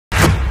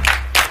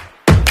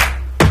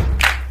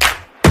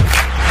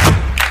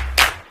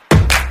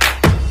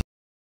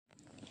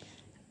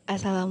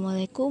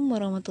Assalamualaikum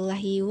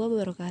warahmatullahi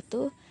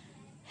wabarakatuh.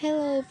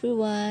 Hello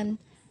everyone.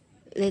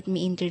 Let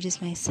me introduce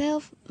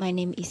myself. My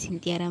name is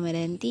Sintia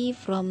Ramadhanti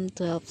from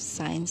 12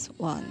 Science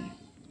 1.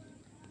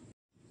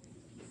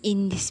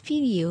 In this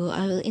video,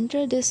 I will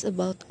introduce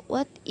about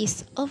what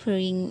is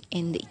offering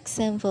and the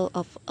example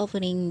of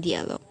offering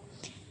dialogue.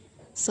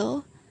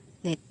 So,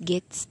 let's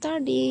get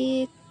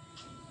started.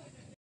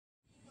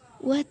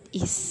 What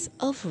is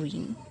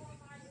offering?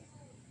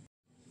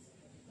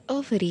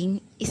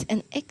 Offering is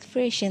an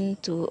expression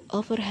to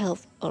offer help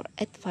or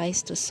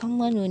advice to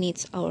someone who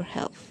needs our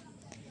help.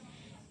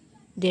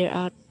 There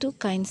are two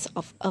kinds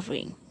of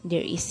offering.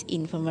 There is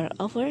informal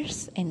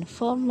offers and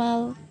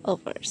formal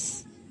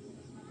offers.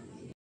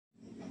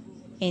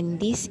 And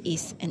this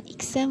is an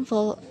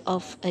example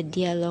of a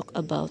dialogue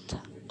about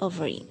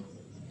offering.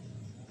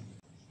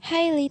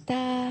 Hi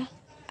Lita,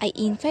 I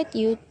invite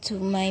you to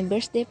my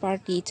birthday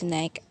party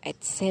tonight at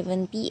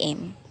 7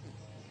 p.m.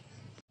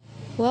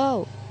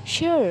 Wow,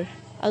 sure,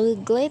 I will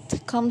glad to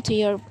come to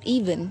your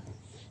event.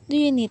 Do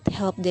you need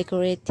help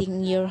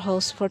decorating your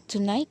house for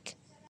tonight?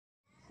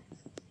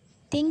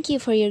 Thank you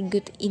for your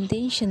good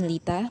intention,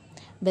 Lita,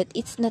 but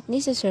it's not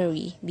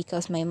necessary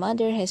because my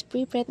mother has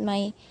prepared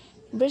my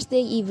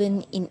birthday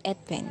event in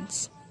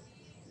advance.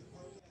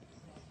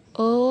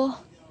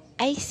 Oh,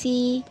 I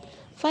see.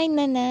 Fine,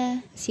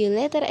 Nana. See you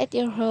later at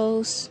your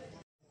house.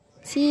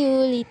 See you,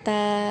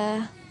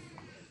 Lita.